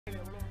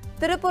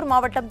திருப்பூர்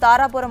மாவட்டம்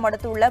தாராபுரம்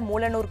அடுத்துள்ள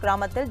மூலனூர்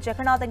கிராமத்தில்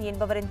ஜெகநாதன்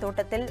என்பவரின்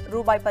தோட்டத்தில்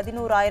ரூபாய்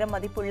 11,000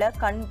 மதிப்புள்ள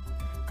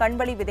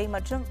கண்வளி விதை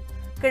மற்றும்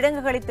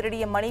கிழங்குகளை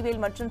திருடிய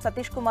மணிவேல் மற்றும்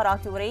சதீஷ்குமார்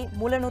ஆகியோரை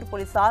மூலனூர்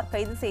போலீசார்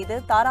கைது செய்து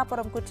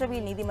தாராபுரம்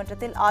குற்றவியல்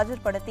நீதிமன்றத்தில்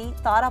ஆஜர்படுத்தி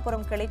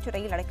தாராபுரம்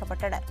கிளைச்சிறையில்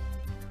அடைக்கப்பட்டனர்.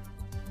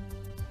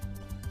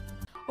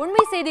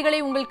 உண்மை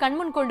செய்திகளை உங்கள்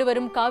கண்முன் கொண்டு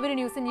வரும் காவிரி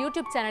நியூஸின்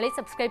யூடியூப் சேனலை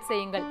சப்ஸ்கிரைப்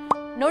செய்யுங்கள்.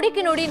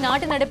 நொடிக்கு நொடி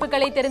நாட்டு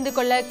நடப்புகளை தெரிந்து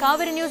கொள்ள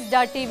Kaveri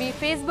news.tv,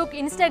 Facebook,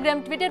 Instagram,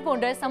 Twitter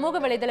போன்ற சமூக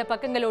வலைதள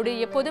பக்கங்களோடு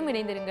எப்போதும்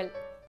இணைந்திருங்கள்.